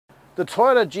The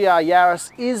Toyota GR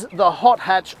Yaris is the hot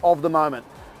hatch of the moment,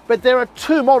 but there are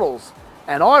two models,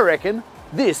 and I reckon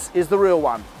this is the real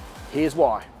one. Here's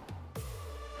why.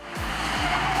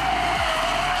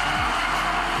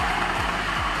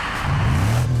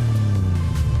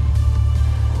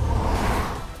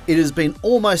 It has been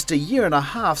almost a year and a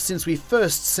half since we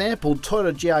first sampled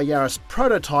Toyota GR Yaris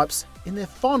prototypes in their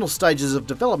final stages of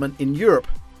development in Europe.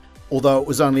 Although it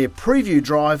was only a preview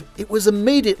drive, it was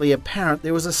immediately apparent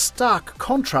there was a stark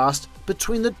contrast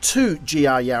between the two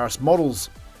GR Yaris models.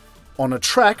 On a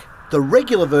track, the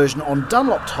regular version on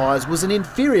Dunlop tyres was an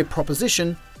inferior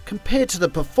proposition compared to the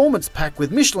performance pack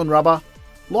with Michelin rubber,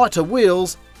 lighter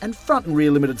wheels and front and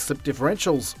rear limited slip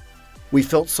differentials. We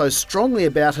felt so strongly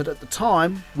about it at the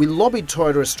time, we lobbied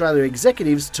Toyota Australia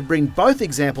executives to bring both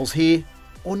examples here,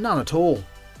 or none at all.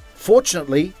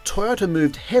 Fortunately, Toyota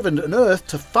moved heaven and earth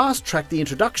to fast-track the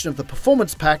introduction of the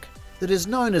performance pack that is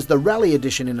known as the Rallye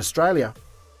Edition in Australia.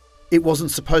 It wasn't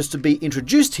supposed to be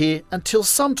introduced here until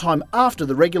sometime after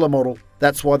the regular model.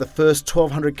 That's why the first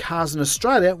 1,200 cars in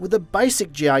Australia with a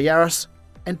basic GR Yaris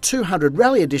and 200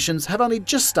 Rallye Editions have only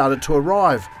just started to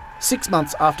arrive, 6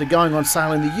 months after going on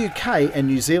sale in the UK and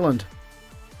New Zealand.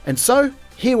 And so,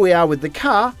 here we are with the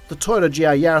car the Toyota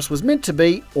GR Yaris was meant to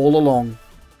be all along.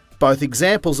 Both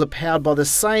examples are powered by the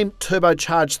same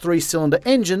turbocharged 3-cylinder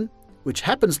engine, which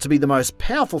happens to be the most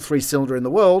powerful 3-cylinder in the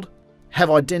world,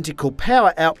 have identical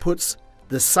power outputs,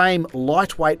 the same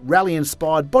lightweight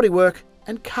rally-inspired bodywork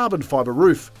and carbon fibre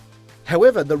roof.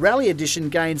 However, the Rallye Edition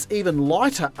gains even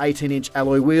lighter 18-inch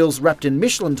alloy wheels wrapped in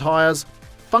Michelin tyres,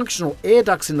 functional air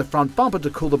ducts in the front bumper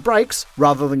to cool the brakes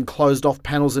rather than closed-off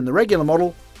panels in the regular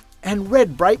model, and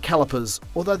red brake calipers,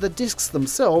 although the discs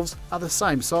themselves are the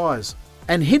same size.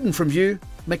 And hidden from view,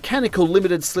 mechanical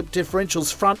limited slip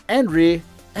differentials front and rear,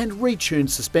 and retuned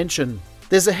suspension.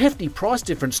 There's a hefty price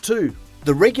difference too.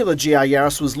 The regular GR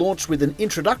Yaris was launched with an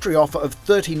introductory offer of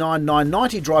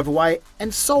 $39,990 drive away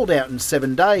and sold out in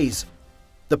 7 days.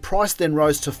 The price then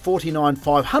rose to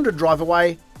 $49,500 drive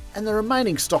away, and the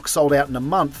remaining stock sold out in a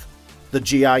month. The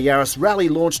GR Yaris Rallye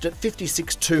launched at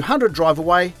 $56,200 drive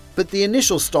away, but the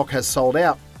initial stock has sold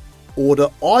out. Order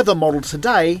either model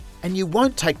today and you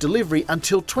won't take delivery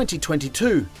until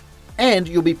 2022, and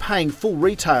you'll be paying full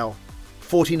retail,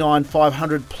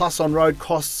 $49,500 plus on-road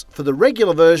costs for the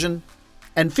regular version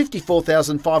and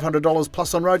 $54,500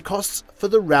 plus on-road costs for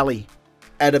the Rallye.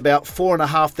 Add about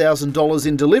 $4,500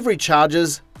 in delivery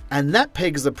charges and that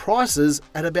pegs the prices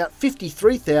at about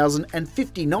 $53,000 and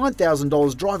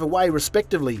 $59,000 drive away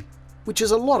respectively, which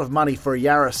is a lot of money for a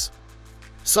Yaris.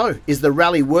 So, is the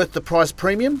Rallye worth the price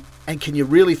premium? And can you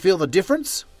really feel the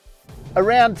difference?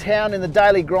 Around town in the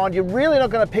daily grind, you're really not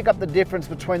going to pick up the difference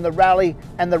between the Rallye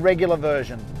and the regular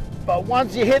version. But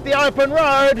once you hit the open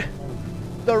road,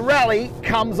 the Rallye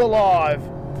comes alive.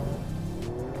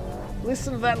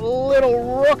 Listen to that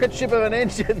little rocket ship of an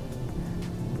engine.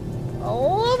 I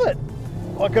love it.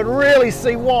 I can really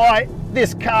see why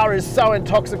this car is so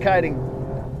intoxicating.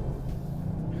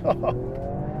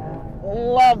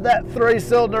 Love that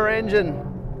 3-cylinder engine.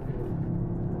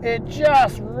 It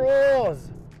just roars.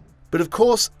 But of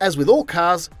course, as with all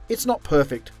cars, it's not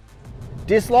perfect.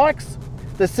 Dislikes?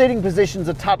 The seating position's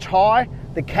a touch high,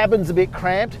 the cabin's a bit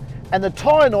cramped, and the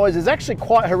tyre noise is actually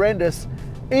quite horrendous,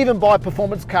 even by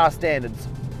performance car standards.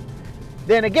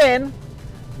 Then again,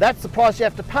 that's the price you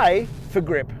have to pay for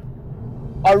grip.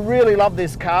 I really love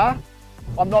this car.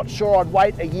 I'm not sure I'd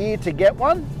wait a year to get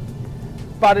one,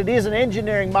 but it is an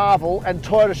engineering marvel and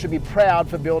Toyota should be proud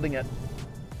for building it.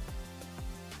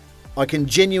 I can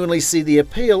genuinely see the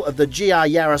appeal of the GR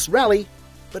Yaris Rallye,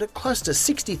 but at close to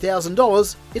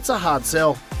 $60,000, it's a hard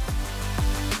sell.